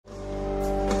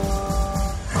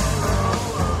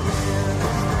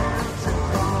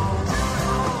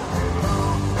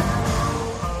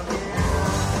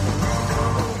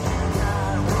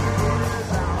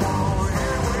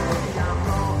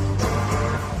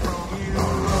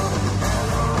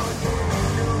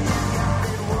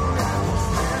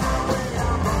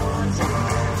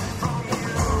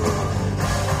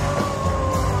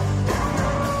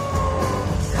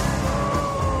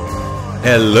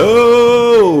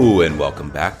Hello, and welcome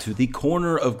back to the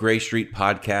Corner of Gray Street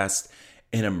podcast,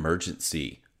 an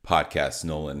emergency podcast,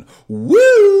 Nolan. Woo,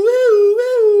 woo,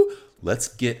 woo. Let's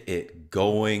get it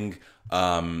going.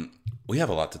 We have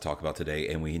a lot to talk about today,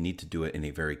 and we need to do it in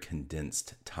a very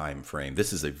condensed time frame.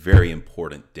 This is a very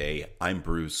important day. I'm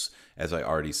Bruce, as I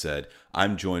already said.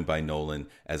 I'm joined by Nolan,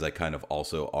 as I kind of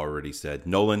also already said.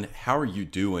 Nolan, how are you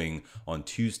doing on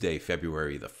Tuesday,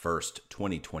 February the 1st,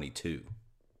 2022?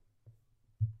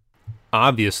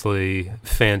 Obviously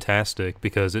fantastic,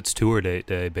 because it's tour date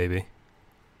day, baby.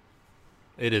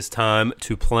 It is time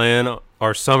to plan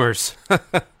our summers.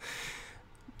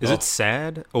 Is it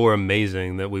sad or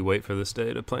amazing that we wait for this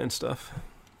day to plan stuff?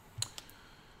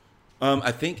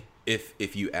 I think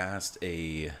if you asked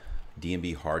a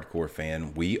D&B hardcore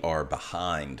fan, we are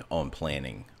behind on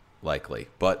planning, likely.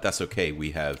 But that's okay.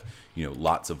 We have,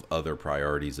 lots of other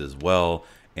priorities as well.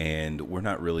 And we're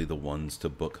not really the ones to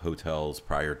book hotels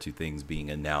prior to things being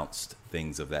announced,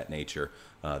 things of that nature.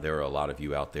 There are a lot of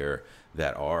you out there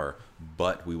that are,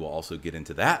 but we will also get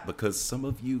into that because some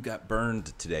of you got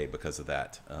burned today because of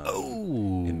that.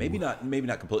 And maybe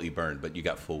not completely burned, but you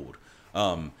got fooled.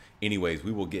 Anyways,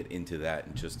 we will get into that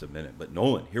in just a minute. But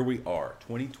Nolan, here we are.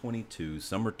 2022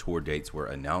 summer tour dates were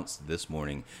announced this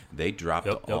morning. They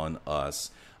dropped on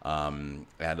us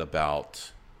at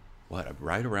about...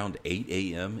 right around 8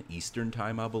 a.m. Eastern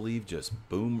time, I believe. Just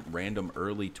boom, random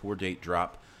early tour date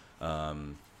drop.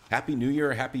 Happy New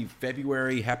Year, happy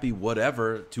February, happy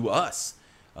whatever to us.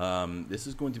 This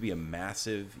is going to be a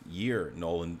massive year,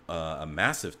 Nolan, a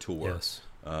massive tour. Yes.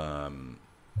 I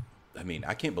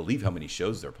can't believe how many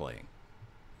shows they're playing.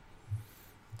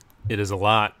 It is a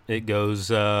lot. It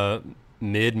goes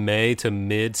mid-May to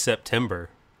mid-September.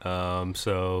 And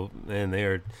they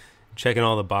are checking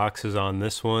all the boxes on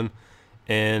this one.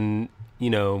 And,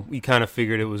 we kind of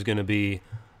figured it was going to be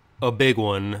a big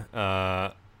one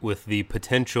with the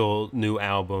potential new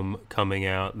album coming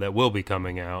out that will be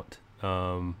coming out.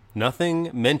 Nothing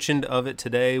mentioned of it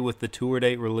today with the tour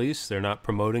date release. They're not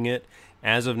promoting it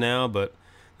as of now, but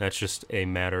that's just a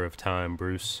matter of time,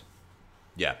 Bruce.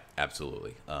 Yeah,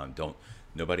 absolutely.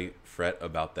 Nobody fret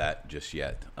about that just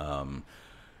yet.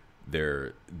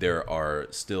 There are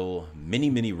still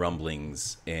many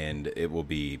rumblings, and it will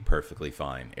be perfectly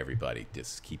fine. Everybody,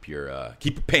 just keep your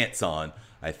pants on.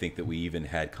 I think that we even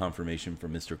had confirmation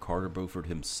from Mr. Carter Beauford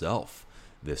himself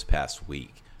this past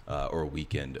week or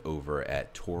weekend over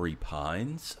at Torrey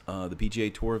Pines, the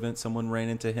PGA Tour event. Someone ran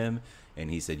into him, and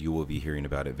he said you will be hearing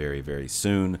about it very, very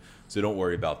soon. So don't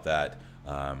worry about that.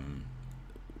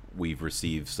 We've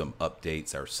received some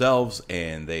updates ourselves,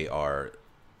 and they are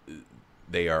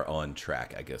on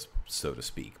track, I guess, so to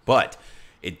speak. But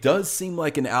it does seem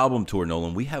like an album tour,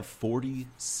 Nolan. We have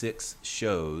 46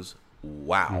 shows.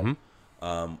 Wow.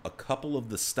 Mm-hmm. A couple of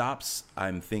the stops,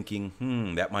 I'm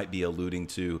thinking, that might be alluding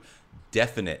to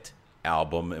definite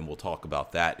album, and we'll talk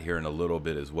about that here in a little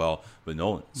bit as well. But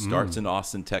Nolan starts in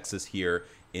Austin, Texas here,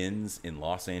 ends in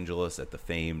Los Angeles at the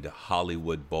famed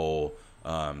Hollywood Bowl,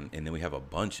 and then we have a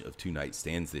bunch of two-night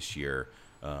stands this year.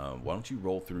 Why don't you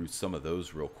roll through some of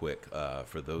those real quick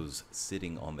for those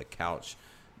sitting on the couch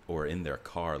or in their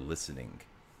car listening?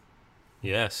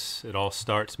 Yes, it all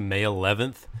starts May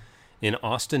 11th in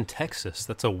Austin, Texas.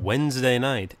 That's a Wednesday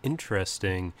night.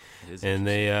 Interesting. And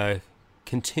they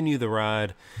continue the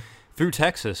ride through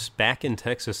Texas, back in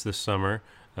Texas this summer.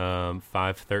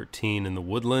 5/13 in the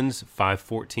Woodlands,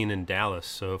 5/14 in Dallas.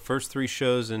 So first three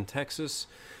shows in Texas,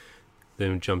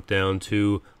 then jump down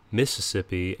to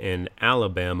Mississippi and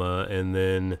Alabama, and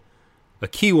then a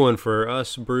key one for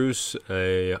us, Bruce,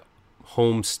 a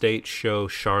home state show,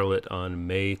 Charlotte, on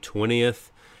May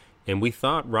 20th. And we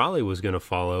thought Raleigh was going to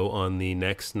follow on the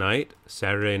next night,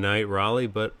 Saturday night, Raleigh,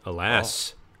 but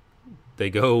alas, they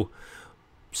go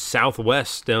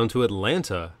southwest down to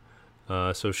Atlanta.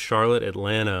 So Charlotte,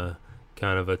 Atlanta,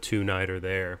 kind of a two-nighter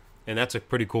there. And that's a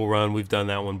pretty cool run. We've done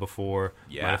that one before.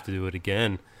 Yeah.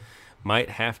 Might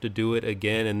have to do it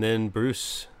again. And then,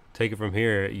 Bruce, take it from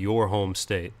here, your home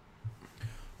state.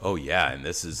 Oh, yeah, and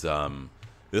this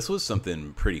was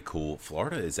something pretty cool.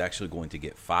 Florida is actually going to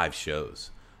get 5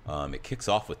 shows. It kicks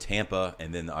off with Tampa,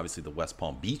 and then obviously the West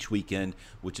Palm Beach weekend,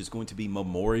 which is going to be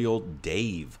Memorial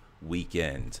Dave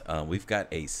weekend. We've got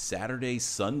a Saturday,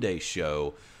 Sunday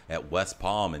show at West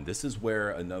Palm, and this is where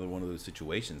another one of those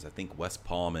situations, I think West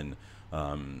Palm and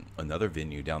another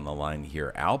venue down the line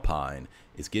here, Alpine,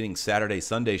 is getting Saturday,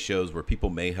 Sunday shows where people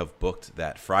may have booked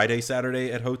that Friday,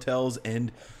 Saturday at hotels, and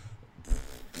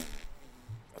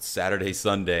Saturday,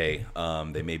 Sunday,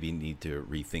 they maybe need to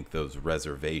rethink those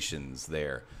reservations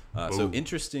there. So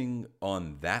interesting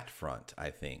on that front,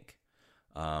 I think.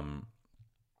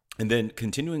 And then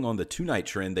continuing on the 2-night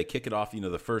trend, they kick it off.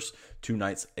 The first 2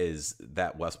 nights is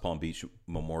that West Palm Beach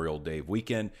Memorial Day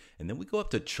weekend. And then we go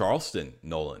up to Charleston,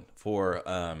 Nolan, for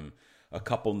a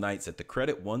couple nights at the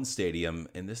Credit One Stadium.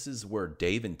 And this is where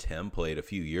Dave and Tim played a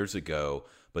few years ago.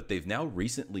 But they've now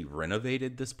recently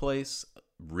renovated this place.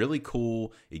 Really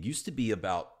cool. It used to be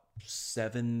about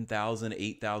 7,000,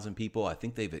 8,000 people. I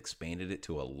think they've expanded it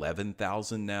to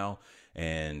 11,000 now.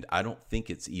 And I don't think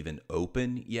it's even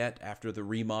open yet after the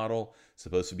remodel. It's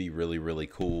supposed to be really, really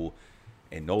cool.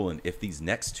 And Nolan, if these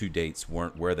next 2 dates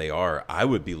weren't where they are, I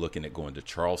would be looking at going to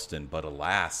Charleston. But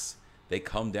alas, they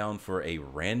come down for a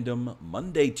random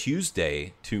Monday,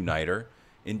 Tuesday 2-nighter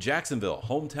in Jacksonville,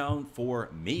 hometown for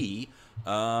me,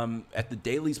 at the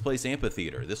Daly's Place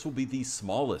Amphitheater. This will be the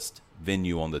smallest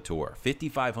venue on the tour,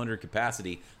 5,500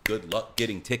 capacity. Good luck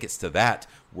getting tickets to that.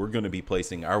 We're going to be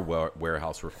placing our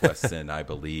warehouse requests in, I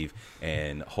believe,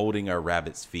 and holding our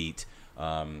rabbit's feet,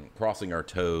 crossing our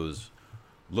toes,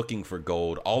 looking for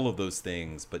gold, all of those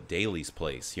things. But Daly's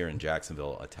Place here in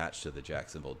Jacksonville, attached to the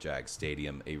Jacksonville Jags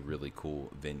Stadium, a really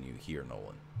cool venue here,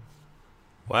 Nolan.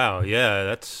 Wow, yeah,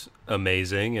 that's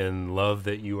amazing, and love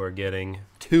that you are getting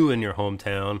 2 in your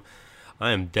hometown.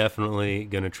 I am definitely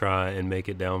going to try and make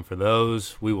it down for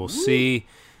those. We will see.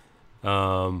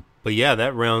 But yeah,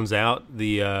 that rounds out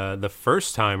the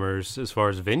first-timers as far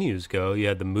as venues go. You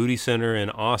had the Moody Center in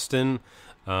Austin,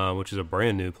 which is a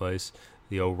brand new place.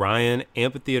 The Orion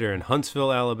Amphitheater in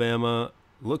Huntsville, Alabama.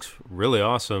 Looks really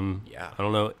awesome. Yeah. I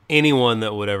don't know anyone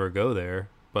that would ever go there,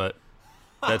 but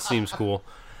that seems cool.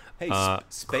 Hey,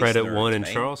 Credit nerds, One in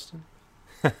man. Charleston.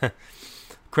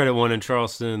 Credit One in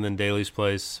Charleston, and then Daly's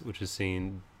Place, which has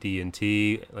seen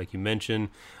D&T, like you mentioned.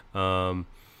 But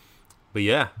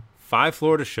yeah, 5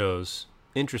 Florida shows.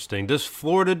 Interesting. Does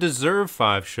Florida deserve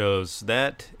 5 shows?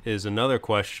 That is another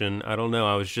question. I don't know.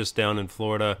 I was just down in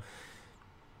Florida.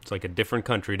 It's like a different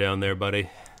country down there,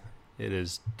 buddy. It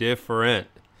is different.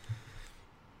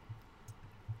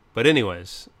 But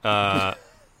anyways,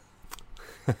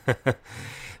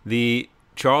 the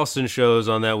Charleston shows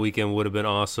on that weekend would have been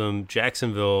awesome.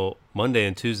 Jacksonville, Monday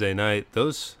and Tuesday night.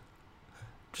 Those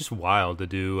just wild to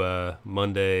do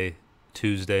Monday,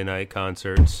 Tuesday night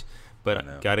concerts.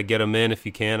 But got to get them in if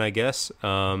you can, I guess.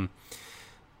 Then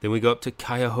we go up to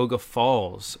Cuyahoga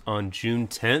Falls on June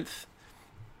 10th.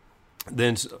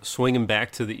 Then swinging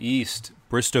back to the east,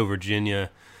 Bristow, Virginia,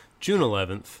 June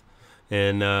 11th.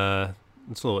 And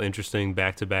it's a little interesting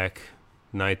back-to-back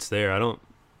nights there.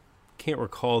 Can't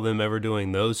recall them ever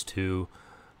doing those 2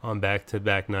 on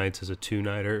back-to-back nights as a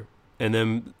 2-nighter. And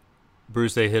then,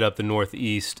 Bruce, they hit up the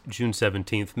Northeast, June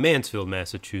 17th, Mansfield,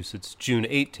 Massachusetts, June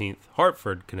 18th,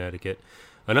 Hartford, Connecticut,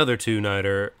 another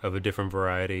 2-nighter of a different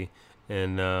variety.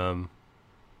 And,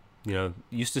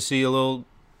 used to see the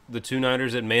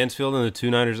 2-nighters at Mansfield and the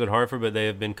 2-nighters at Hartford, but they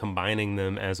have been combining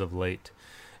them as of late.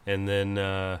 And then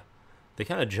they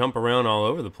kind of jump around all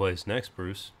over the place next,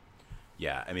 Bruce.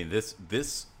 Yeah, I mean,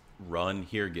 this run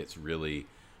here gets really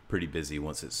pretty busy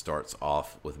once it starts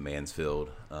off with Mansfield.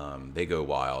 They go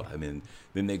wild. I mean,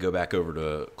 then they go back over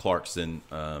to Clarkson,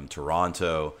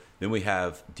 Toronto. Then we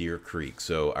have Deer Creek.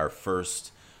 So our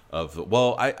first of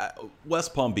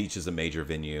West Palm Beach is a major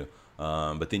venue,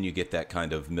 but then you get that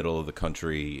kind of middle of the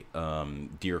country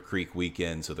Deer Creek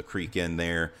weekend. So the creek in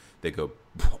there, they go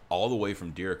all the way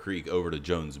from Deer Creek over to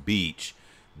Jones Beach,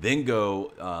 then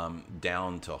go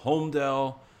down to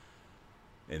Homedale.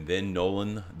 And then,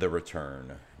 Nolan, the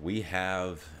return. We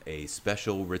have a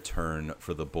special return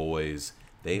for the boys.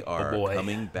 They are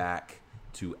coming back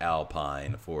to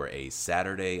Alpine for a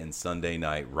Saturday and Sunday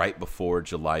night right before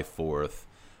July 4th.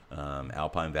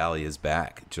 Alpine Valley is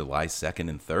back July 2nd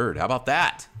and 3rd. How about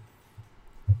that?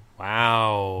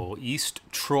 Wow. East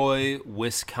Troy,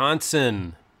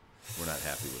 Wisconsin. We're not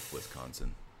happy with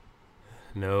Wisconsin.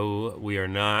 No, we are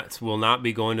not. We'll not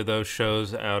be going to those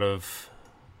shows out of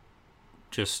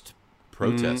just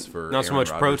protest for not so much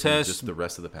protest, just the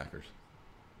rest of the Packers.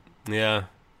 Yeah,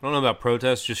 I don't know about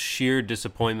protest, just sheer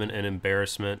disappointment and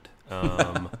embarrassment.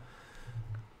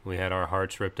 We had our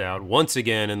hearts ripped out once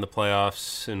again in the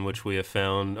playoffs, in which we have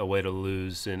found a way to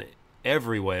lose in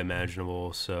every way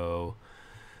imaginable. So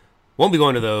won't be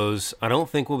going to those. I don't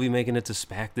think we'll be making it to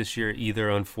SPAC this year either,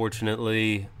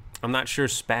 unfortunately. I'm not sure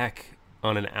SPAC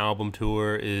on an album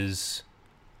tour is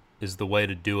the way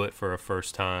to do it for a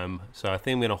first time. So I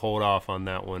think I'm going to hold off on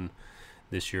that one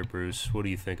this year, Bruce. What do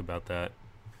you think about that?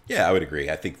 Yeah, I would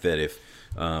agree. I think that if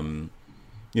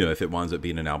it winds up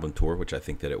being an album tour, which I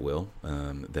think that it will,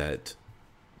 that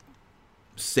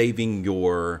saving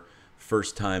your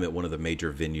first time at one of the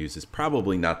major venues is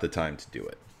probably not the time to do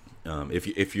it.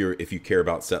 If you care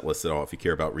about set lists at all, if you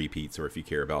care about repeats, or if you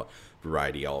care about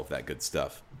variety, all of that good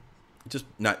stuff. Just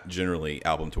not generally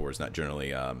album tours, not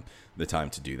generally the time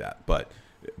to do that. But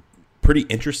pretty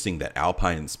interesting that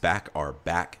Alpine and SPAC are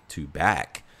back to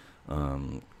back.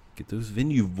 Get those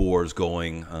venue wars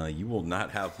going. You will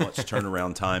not have much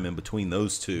turnaround time in between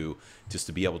those two, just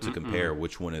to be able to compare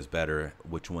which one is better,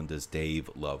 which one does Dave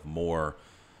love more,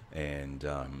 and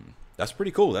that's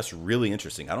pretty cool. That's really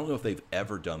interesting. I don't know if they've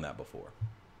ever done that before.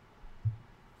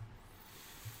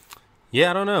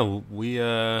 Yeah, I don't know.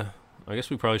 I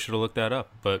guess we probably should have looked that up.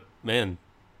 But man,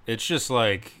 it's just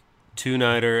like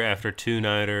two-nighter after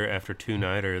two-nighter after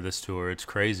two-nighter this tour. It's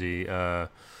crazy. They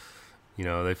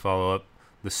follow up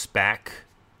the SPAC.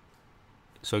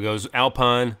 So it goes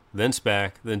Alpine, then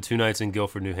SPAC, then 2 nights in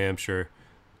Guilford, New Hampshire,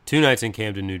 2 nights in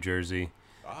Camden, New Jersey.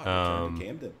 Return to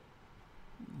Camden.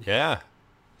 Yeah.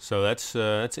 So that's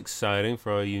exciting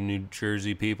for all you New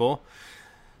Jersey people.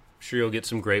 I'm sure you'll get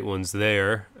some great ones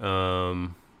there.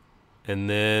 And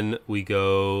then we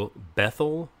go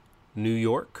Bethel, New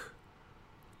York,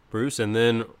 Bruce. And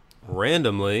then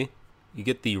randomly, you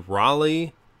get the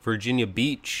Raleigh, Virginia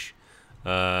Beach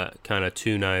kind of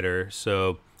 2-nighter.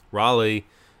 So Raleigh,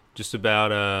 just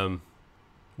about,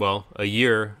 a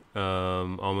year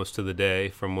almost to the day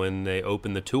from when they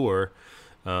opened the tour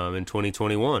in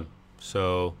 2021.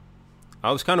 So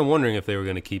I was kind of wondering if they were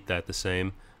going to keep that the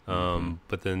same.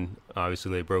 But then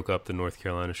obviously they broke up the North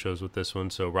Carolina shows with this one.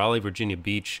 So Raleigh, Virginia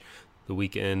Beach, the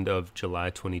weekend of July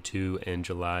 22 and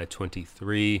July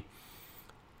 23.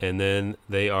 And then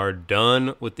they are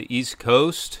done with the East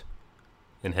Coast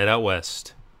and head out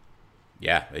west.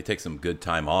 Yeah, they take some good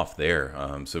time off there.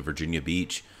 So Virginia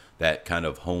Beach, that kind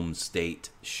of home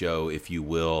state show, if you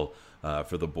will,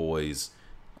 for the boys,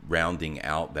 rounding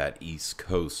out that East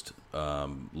Coast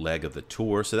leg of the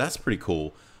tour. So that's pretty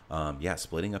cool.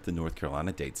 Splitting up the North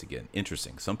Carolina dates again.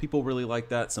 Interesting. Some people really like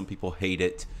that. Some people hate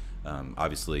it.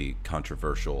 Obviously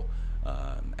controversial,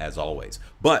 as always.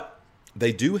 But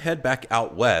they do head back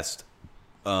out west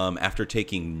after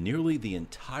taking nearly the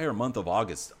entire month of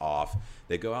August off.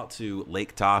 They go out to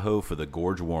Lake Tahoe for the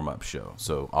Gorge warm-up show.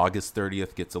 So August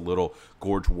 30th gets a little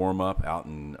Gorge warm-up out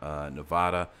in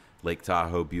Nevada. Lake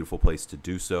Tahoe, beautiful place to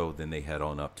do so. Then they head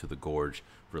on up to the Gorge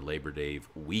for Labor Day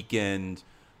weekend.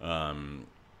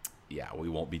 We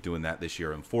won't be doing that this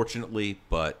year, unfortunately.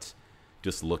 But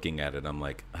just looking at it, I'm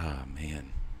like,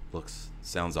 man,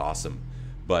 sounds awesome.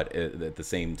 But at the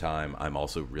same time, I'm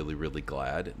also really, really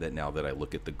glad that now that I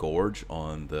look at the Gorge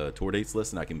on the tour dates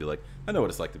list, and I can be like, I know what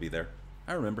it's like to be there.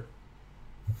 I remember.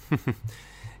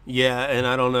 Yeah, and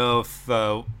I don't know if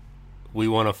we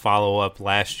want to follow up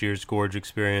last year's Gorge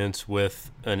experience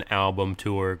with an album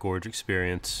tour Gorge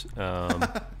experience.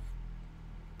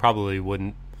 Probably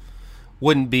wouldn't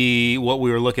be what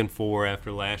we were looking for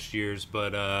after last year's,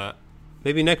 but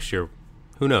maybe next year.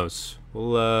 Who knows?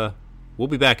 We'll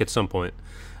be back at some point.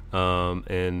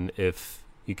 And if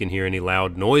you can hear any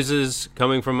loud noises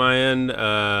coming from my end,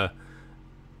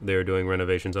 they're doing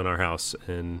renovations on our house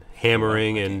and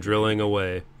hammering and drilling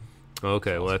away.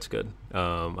 Okay, well, that's good.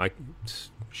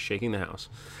 Shaking the house.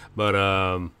 But,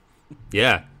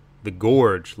 the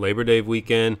Gorge, Labor Day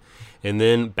weekend, and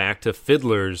then back to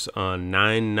Fiddlers on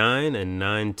 9/9 and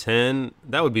 9/10.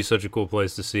 That would be such a cool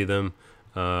place to see them.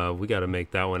 We got to make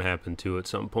that one happen, too, at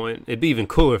some point. It'd be even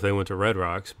cooler if they went to Red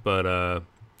Rocks, but,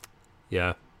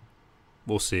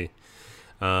 we'll see.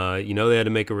 They had to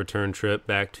make a return trip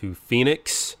back to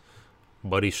Phoenix.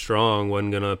 Buddy Strong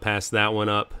wasn't going to pass that one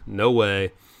up. No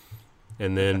way.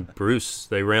 And then Bruce,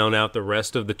 they round out the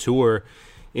rest of the tour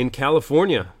in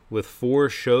California with 4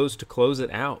 shows to close it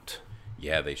out.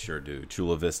 Yeah, they sure do.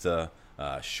 Chula Vista,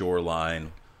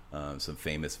 Shoreline, some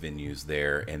famous venues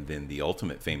there, and then the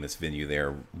ultimate famous venue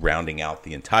there, rounding out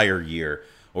the entire year,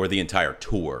 or the entire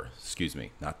tour, excuse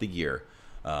me, not the year,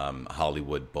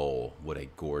 Hollywood Bowl. What a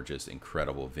gorgeous,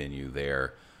 incredible venue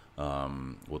there.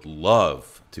 Would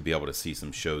love to be able to see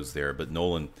some shows there, but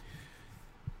Nolan,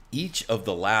 each of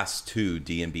the last 2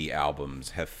 D&B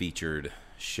albums have featured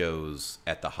shows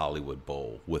at the Hollywood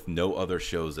Bowl, with no other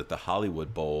shows at the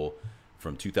Hollywood Bowl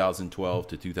from 2012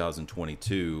 to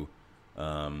 2022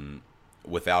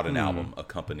 without an album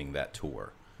accompanying that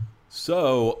tour.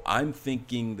 So I'm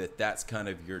thinking that that's kind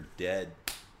of your dead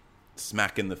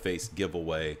smack in the face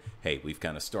giveaway. Hey, we've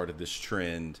kind of started this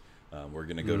trend. We're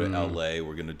going to go to LA.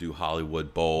 We're going to do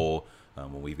Hollywood Bowl.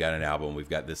 When we've got an album, we've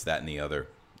got this, that, and the other.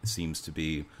 It seems to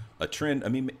be a trend. I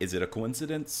mean, is it a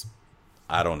coincidence?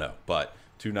 I don't know. But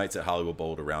 2 nights at Hollywood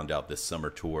Bowl to round out this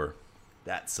summer tour.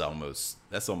 That's almost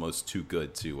too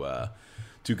good to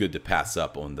pass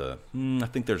up on the. I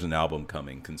think there's an album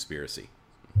coming. Conspiracy.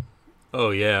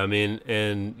 Oh yeah, I mean,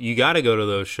 and you got to go to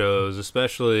those shows,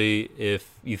 especially if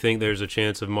you think there's a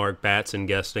chance of Mark Batson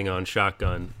guesting on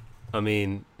Shotgun. I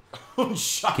mean,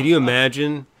 could you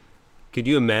imagine? Could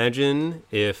you imagine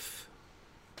if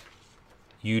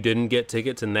you didn't get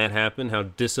tickets and that happened? How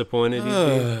disappointed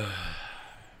you'd be.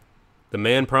 The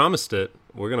man promised it.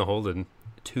 We're gonna hold him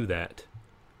to that.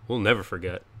 We'll never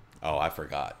forget. Oh, I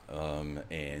forgot.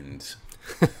 And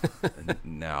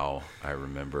now I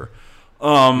remember.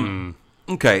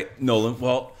 Okay, Nolan.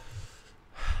 Well,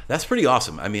 that's pretty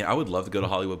awesome. I mean, I would love to go to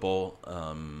Hollywood Bowl.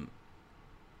 I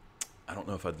don't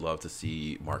know if I'd love to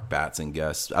see Mark Batson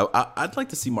guest. I'd like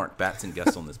to see Mark Batson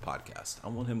guest on this podcast. I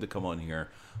want him to come on here.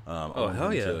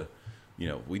 Hell yeah.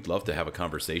 We'd love to have a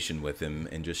conversation with him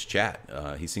and just chat.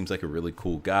 He seems like a really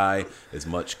cool guy. As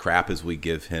much crap as we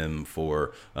give him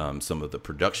for some of the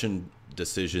production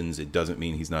decisions, it doesn't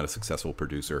mean he's not a successful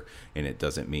producer, and it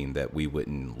doesn't mean that we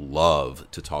wouldn't love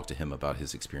to talk to him about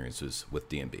his experiences with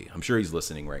D&B. I'm sure he's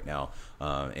listening right now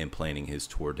and planning his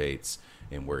tour dates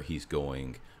and where he's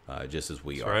going, just as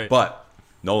we That's are. right. But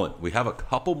Nolan, we have a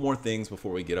couple more things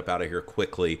before we get up out of here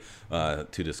quickly to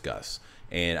discuss.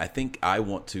 And I think I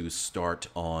want to start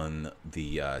on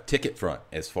the ticket front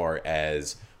as far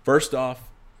as, first off,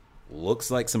 looks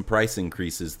like some price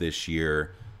increases this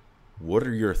year. What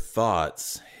are your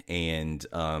thoughts? And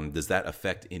does that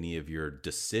affect any of your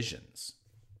decisions?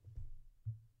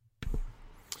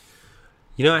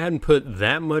 I hadn't put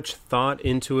that much thought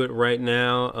into it right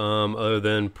now, other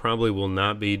than probably will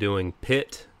not be doing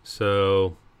Pitt.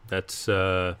 So that's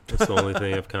the only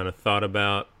thing I've kind of thought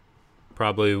about.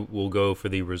 Probably will go for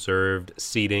the reserved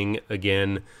seating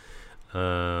again. You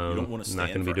don't want to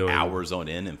stand for hours on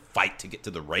end and fight to get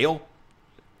to the rail?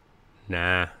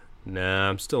 Nah.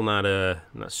 I'm still not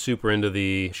super into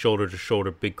the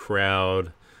shoulder-to-shoulder big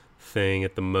crowd thing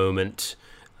at the moment.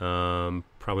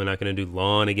 Probably not going to do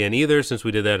lawn again either, since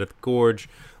we did that at the Gorge.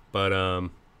 But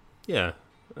yeah,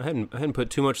 I hadn't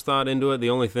put too much thought into it. The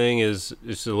only thing is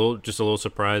it's a little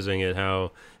surprising at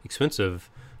how expensive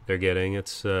they're getting.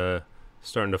 It's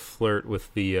starting to flirt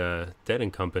with the Dead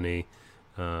and Company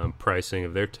pricing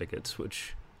of their tickets,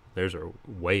 which theirs are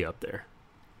way up there.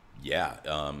 Yeah,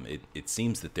 it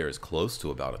seems that there is close to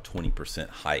about a 20%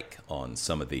 hike on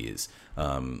some of these.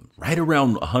 Right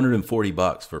around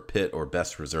 $140 for pit or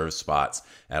best reserve spots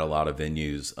at a lot of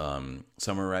venues.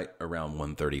 Some are right around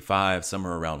 $135, some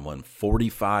are around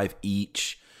 $145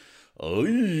 each.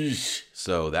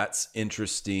 So that's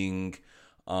interesting.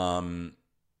 And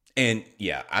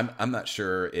yeah, I'm not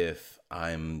sure if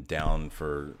I'm down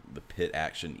for the pit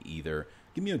action either.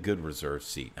 Give me a good reserve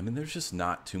seat. I mean, there's just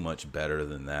not too much better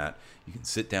than that. You can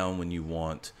sit down when you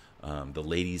want. The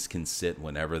ladies can sit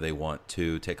whenever they want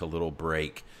to. Take a little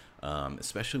break,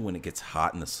 especially when it gets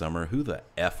hot in the summer. Who the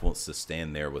F wants to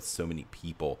stand there with so many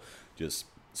people just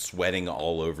sweating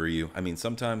all over you? I mean,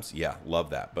 sometimes, yeah, love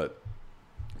that. But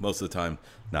most of the time,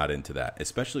 not into that.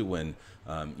 Especially when,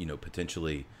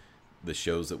 potentially the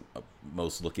shows that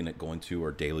most looking at going to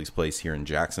are Daly's Place here in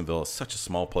Jacksonville. It's such a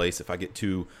small place. If I get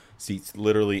 2 seats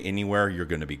literally anywhere, you're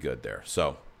going to be good there.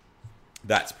 So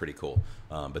that's pretty cool.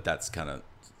 But that kind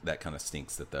of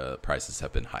stinks that the prices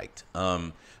have been hiked.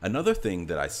 Another thing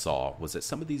that I saw was that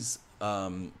some of these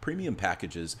premium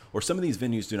packages or some of these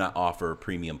venues do not offer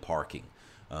premium parking.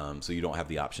 So you don't have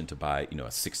the option to buy, a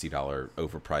 $60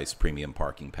 overpriced premium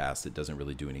parking pass that doesn't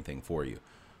really do anything for you.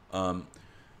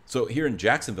 So here in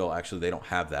Jacksonville, actually, they don't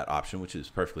have that option, which is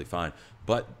perfectly fine.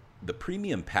 But the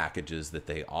premium packages that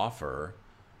they offer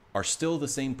are still the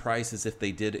same price as if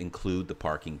they did include the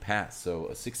parking pass. So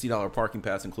a $60 parking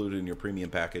pass included in your premium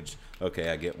package. Okay,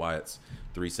 I get why it's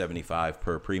 $375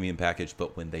 per premium package,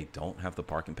 but when they don't have the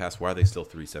parking pass, why are they still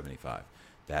 $375?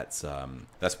 That's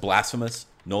blasphemous,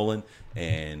 Nolan,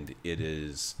 and it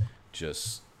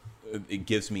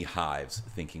gives me hives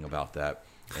thinking about that.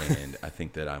 And I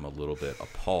think that I'm a little bit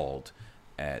appalled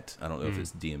at, I don't know if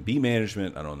it's D&B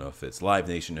management, I don't know if it's Live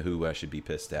Nation, who I should be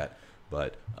pissed at,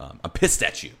 but I'm pissed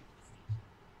at you.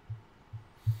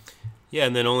 Yeah,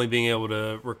 and then only being able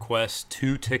to request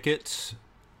 2 tickets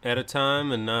at a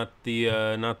time and not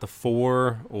the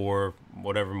 4 or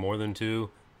whatever more than 2.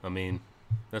 I mean,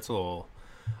 that's a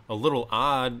little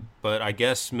odd, but I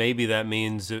guess maybe that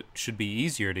means it should be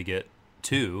easier to get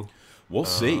 2. We'll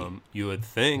see. You would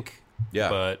think. Yeah.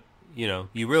 But,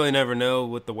 you really never know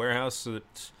with the warehouse.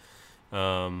 It's,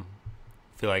 I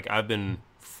feel like I've been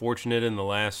fortunate in the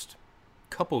last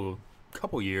couple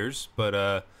years,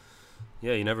 but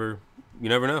yeah, you never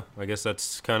know. I guess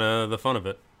that's kind of the fun of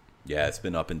it. Yeah, it's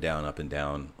been up and down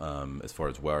as far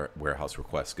as warehouse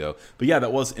requests go. But yeah,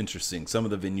 that was interesting. Some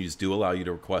of the venues do allow you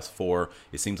to request 4.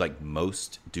 It seems like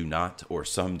most do not, or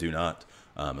some do not.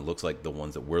 It looks like the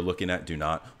ones that we're looking at do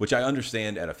not, which I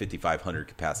understand at a 5,500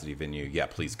 capacity venue. Yeah,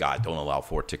 please God, don't allow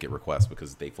 4 ticket requests,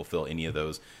 because if they fulfill any of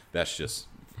those,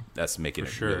 that's making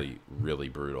it really, really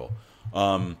brutal.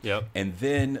 Yep. And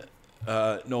then,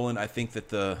 Nolan, I think that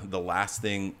the last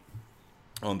thing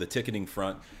on the ticketing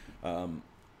front,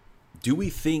 do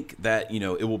we think that,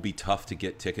 it will be tough to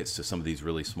get tickets to some of these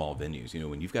really small venues?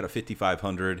 When you've got a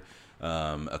 5,500,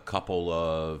 a couple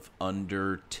of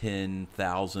under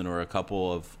 10,000 or a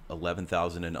couple of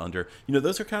 11,000 and under,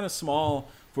 those are kind of small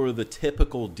for the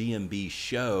typical DMB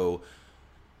show.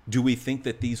 Do we think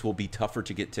that these will be tougher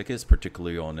to get tickets,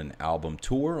 particularly on an album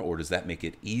tour, or does that make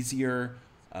it easier?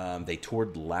 They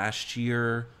toured last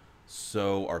year,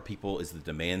 so is the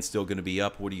demand still going to be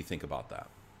up? What do you think about that?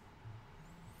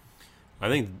 I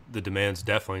think the demand's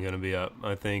definitely going to be up.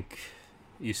 I think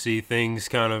you see things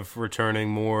kind of returning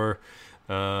more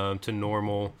to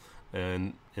normal.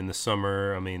 And in the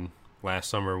summer, last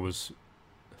summer was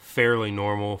fairly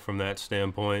normal from that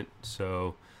standpoint.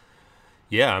 So,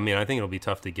 yeah, I think it'll be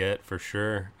tough to get for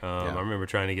sure. I remember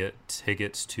trying to get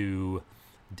tickets to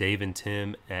Dave and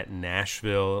Tim at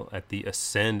Nashville at the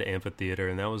Ascend Amphitheater,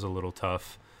 and that was a little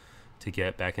tough to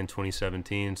get back in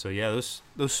 2017. So yeah,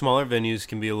 those smaller venues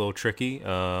can be a little tricky.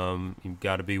 You've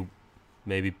got to be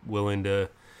maybe willing to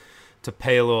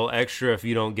pay a little extra if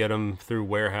you don't get them through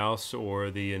warehouse or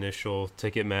the initial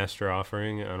Ticketmaster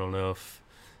offering. I don't know if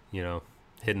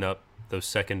hitting up those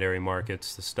secondary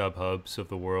markets, the StubHubs of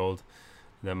the world,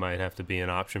 that might have to be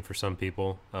an option for some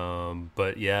people.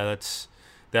 But yeah,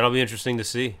 that'll be interesting to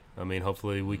see.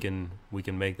 Hopefully we can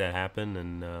make that happen,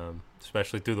 and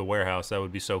especially through the warehouse, that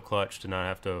would be so clutch to not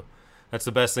have to. That's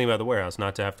the best thing about the warehouse,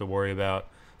 not to have to worry about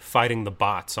fighting the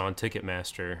bots on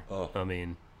Ticketmaster. Oh. Don't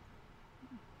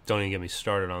even get me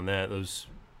started on that.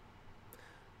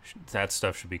 That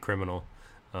stuff should be criminal.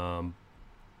 But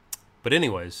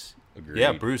anyways, Agreed.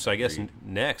 Yeah, Bruce. I guess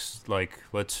next,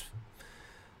 what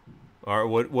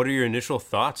are your initial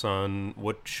thoughts on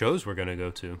what shows we're gonna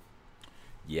go to?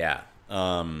 Yeah.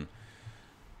 Well,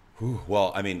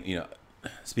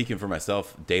 speaking for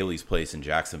myself, Daly's Place in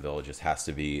Jacksonville just has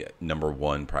to be number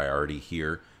one priority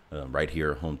here, right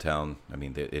here, hometown.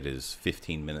 It is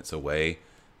 15 minutes away,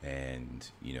 and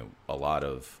a lot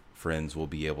of friends will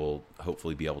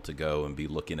hopefully be able to go and be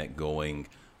looking at going,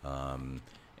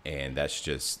 and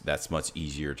that's much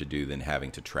easier to do than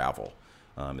having to travel,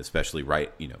 especially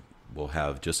we'll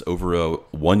have just over a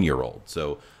 1-year-old,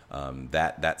 so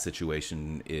that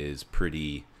situation is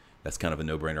pretty. That's kind of a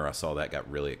no-brainer. I saw that, got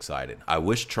really excited. I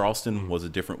wish Charleston was a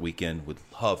different weekend. Would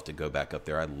love to go back up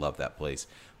there. I love that place.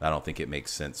 I don't think it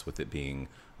makes sense with it being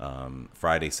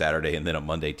Friday, Saturday, and then a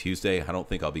Monday, Tuesday. I don't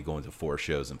think I'll be going to 4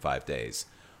 shows in 5 days.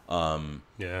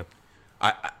 Yeah.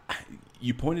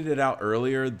 You pointed it out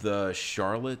earlier, the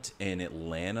Charlotte and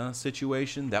Atlanta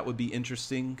situation. That would be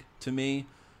interesting to me.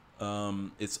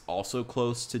 It's also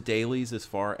close to Daly's as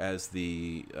far as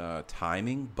the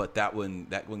timing, but that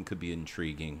one could be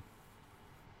intriguing.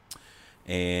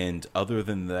 And other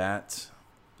than that,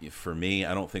 for me,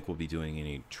 I don't think we'll be doing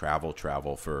any travel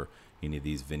for any of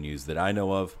these venues that I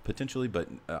know of, potentially, but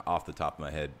off the top of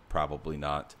my head, probably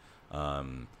not.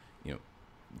 The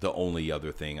only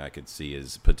other thing I could see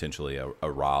is potentially a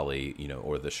Raleigh,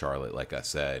 or the Charlotte, like I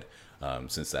said,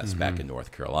 since that's back in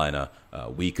North Carolina.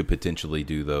 We could potentially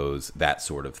do that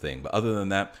sort of thing. But other than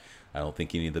that, I don't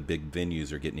think any of the big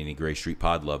venues are getting any Gray Street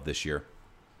Pod love this year.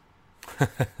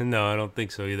 No, I don't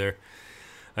think so either.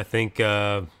 I think,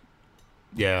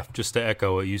 just to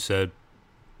echo what you said,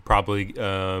 probably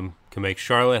can make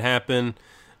Charlotte happen.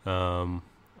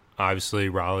 Obviously,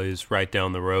 Raleigh is right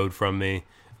down the road from me,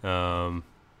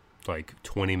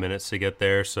 20 minutes to get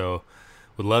there. So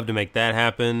would love to make that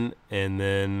happen. And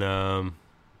then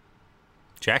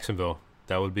Jacksonville,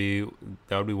 that would be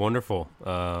wonderful.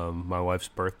 My wife's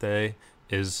birthday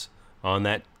is on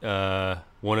that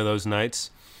one of those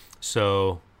nights,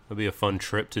 so it'll be a fun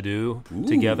trip to do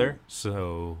together.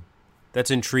 So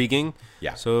that's intriguing.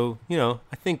 Yeah. So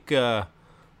I think we're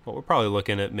probably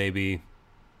looking at maybe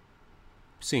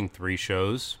seeing 3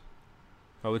 shows.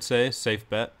 I would say safe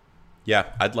bet. Yeah,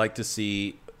 I'd like to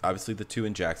see obviously the 2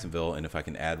 in Jacksonville, and if I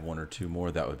can add 1 or 2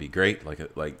 more, that would be great.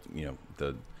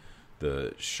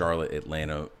 The Charlotte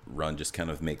Atlanta run just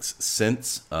kind of makes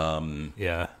sense.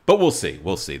 Yeah, but we'll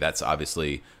see. That's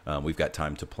obviously we've got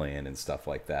time to plan and stuff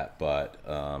like that. But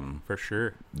for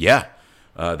sure, yeah,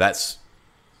 that's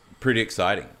pretty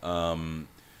exciting.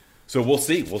 So we'll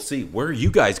see. We'll see. Where are you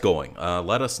guys going?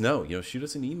 Let us know. Shoot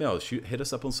us an email. Hit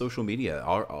us up on social media.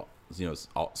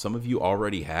 Some of you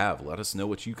already have. Let us know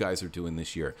what you guys are doing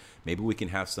this year. Maybe we can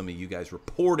have some of you guys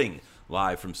reporting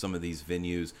live from some of these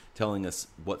venues, telling us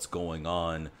what's going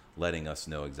on, letting us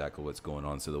know exactly what's going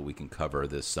on so that we can cover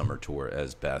this summer tour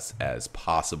as best as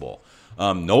possible.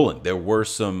 Nolan, there were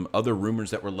some other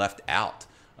rumors that were left out.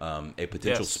 A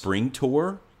potential spring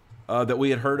tour that we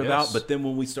had heard about, but then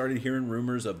when we started hearing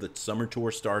rumors of the summer tour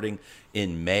starting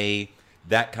in May,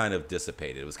 that kind of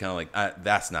dissipated. It was kind of like,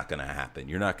 that's not going to happen.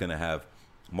 You're not going to have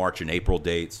March and April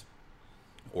dates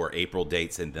or April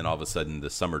dates and then all of a sudden the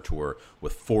summer tour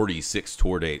with 46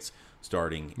 tour dates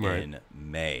starting in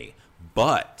May.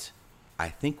 But I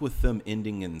think with them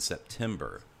ending in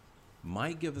September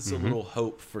might give us a little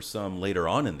hope for some later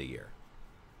on in the year.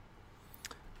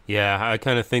 Yeah, I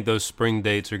kind of think those spring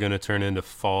dates are going to turn into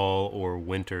fall or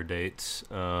winter dates.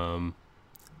 At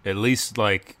least,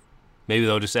 like, maybe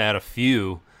they'll just add a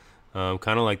few,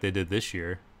 kind of like they did this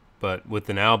year. But with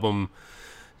an album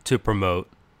to promote,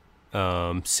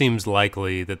 seems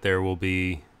likely that there will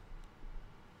be,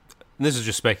 this is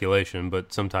just speculation,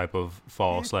 but some type of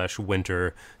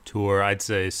fall/winter tour. I'd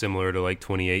say similar to like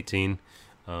 2018,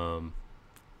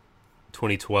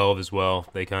 2012 as well.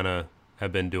 They kind of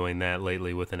have been doing that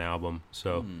lately with an album.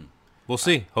 So we'll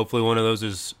see. Hopefully one of those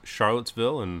is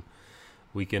Charlottesville and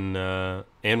we can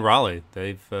and Raleigh.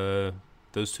 They've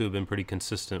those two have been pretty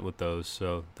consistent with those,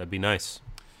 so that'd be nice.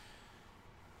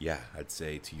 Yeah, I'd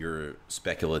say to your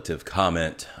speculative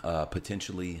comment,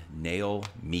 potentially nail,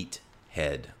 meat,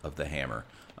 head of the hammer.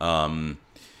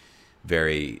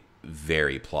 Very,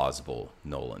 very plausible,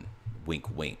 Nolan.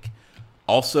 Wink, wink.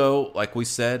 Also, like we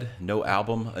said, no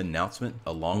album announcement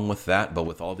along with that, but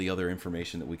with all the other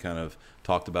information that we kind of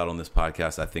talked about on this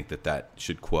podcast, I think that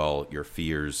should quell your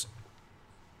fears.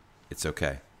 It's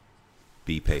okay.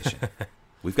 Be patient.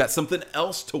 We've got something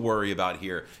else to worry about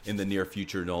here in the near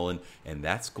future, Nolan, and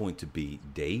that's going to be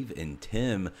Dave and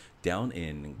Tim down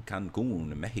in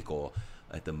Cancun, Mexico,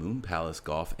 at the Moon Palace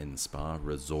Golf and Spa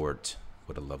Resort.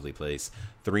 What a lovely place.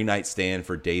 3-night stand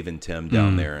for Dave and Tim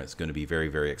down there. It's going to be very,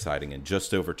 very exciting in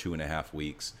just over 2.5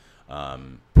 weeks.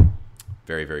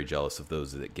 Very, very jealous of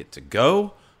those that get to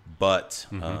go, but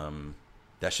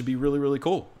that should be really, really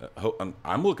cool.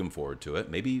 I'm looking forward to it.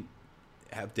 Maybe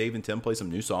have Dave and Tim play some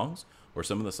new songs or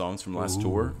some of the songs from last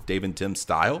tour, Dave and Tim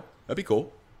style. That'd be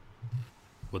cool.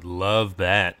 Would love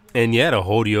that. And yeah, to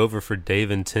hold you over for Dave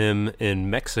and Tim in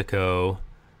Mexico,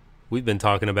 we've been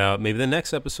talking about maybe the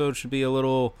next episode should be a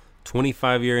little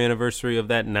 25-year anniversary of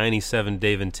that 97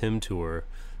 Dave and Tim tour.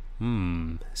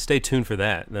 Stay tuned for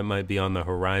that. That might be on the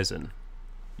horizon.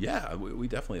 Yeah, we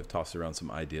definitely have tossed around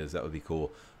some ideas. That would be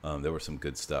cool. There was some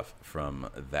good stuff from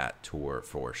that tour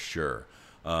for sure.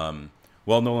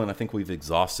 Well, Nolan, I think we've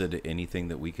exhausted anything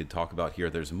that we could talk about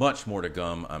here. There's much more to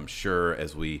come, I'm sure,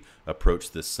 as we approach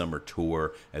this summer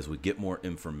tour, as we get more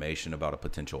information about a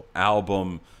potential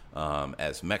album,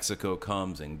 as Mexico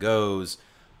comes and goes.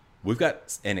 We've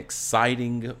got an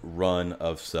exciting run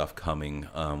of stuff coming.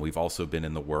 We've also been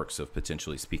in the works of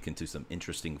potentially speaking to some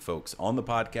interesting folks on the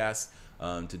podcast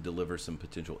to deliver some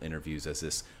potential interviews as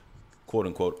this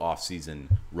quote-unquote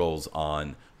off-season rolls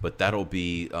on. But that'll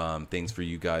be things for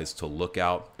you guys to look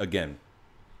out. Again,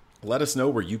 let us know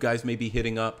where you guys may be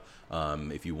hitting up.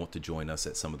 If you want to join us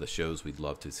at some of the shows, we'd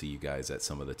love to see you guys at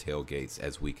some of the tailgates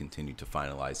as we continue to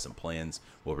finalize some plans.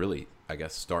 Well, really, I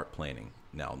guess start planning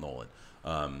now, Nolan.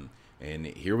 And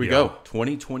here we go.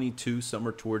 2022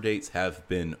 summer tour dates have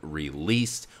been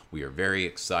released. We are very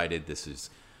excited. This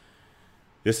is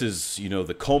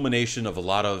the culmination of a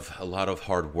lot of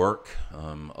hard work,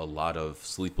 a lot of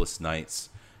sleepless nights,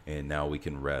 and now we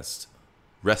can rest.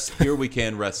 Here we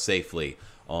can rest safely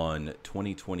on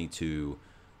 2022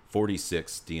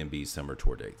 46 DMB summer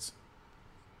tour dates.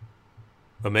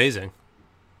 Amazing.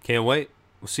 Can't wait.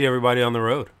 We'll see everybody on the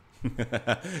road.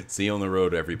 See you on the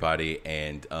road, everybody.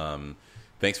 And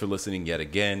thanks for listening yet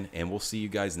again. And we'll see you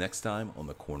guys next time on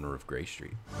the corner of Gray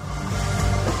Street.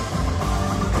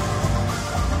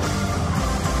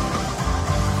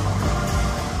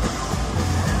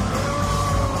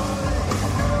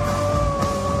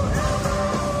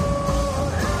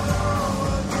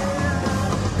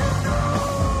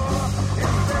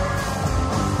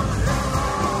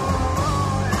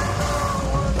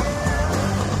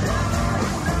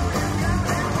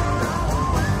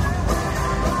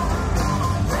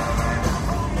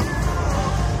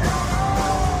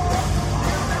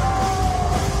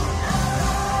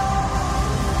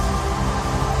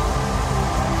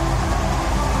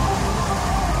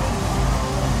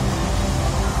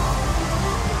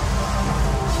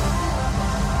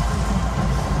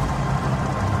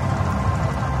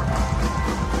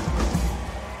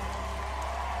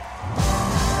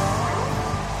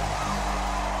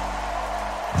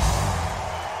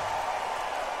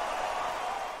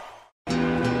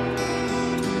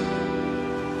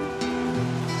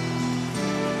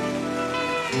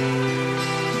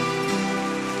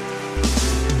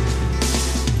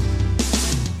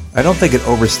 I don't think it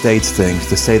overstates things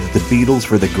to say that the Beatles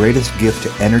were the greatest gift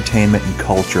to entertainment and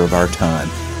culture of our time,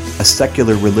 a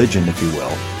secular religion, if you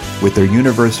will, with their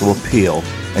universal appeal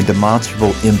and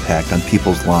demonstrable impact on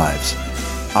people's lives.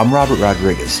 I'm Robert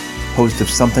Rodriguez, host of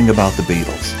Something About the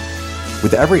Beatles.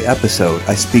 With every episode,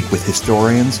 I speak with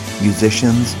historians,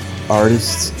 musicians,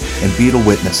 artists, and Beatle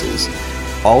witnesses,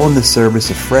 all in the service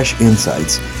of fresh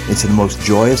insights into the most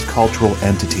joyous cultural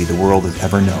entity the world has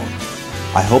ever known.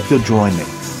 I hope you'll join me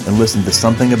and listen to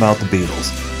Something About the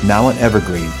Beatles, now on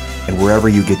Evergreen and wherever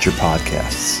you get your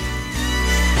podcasts.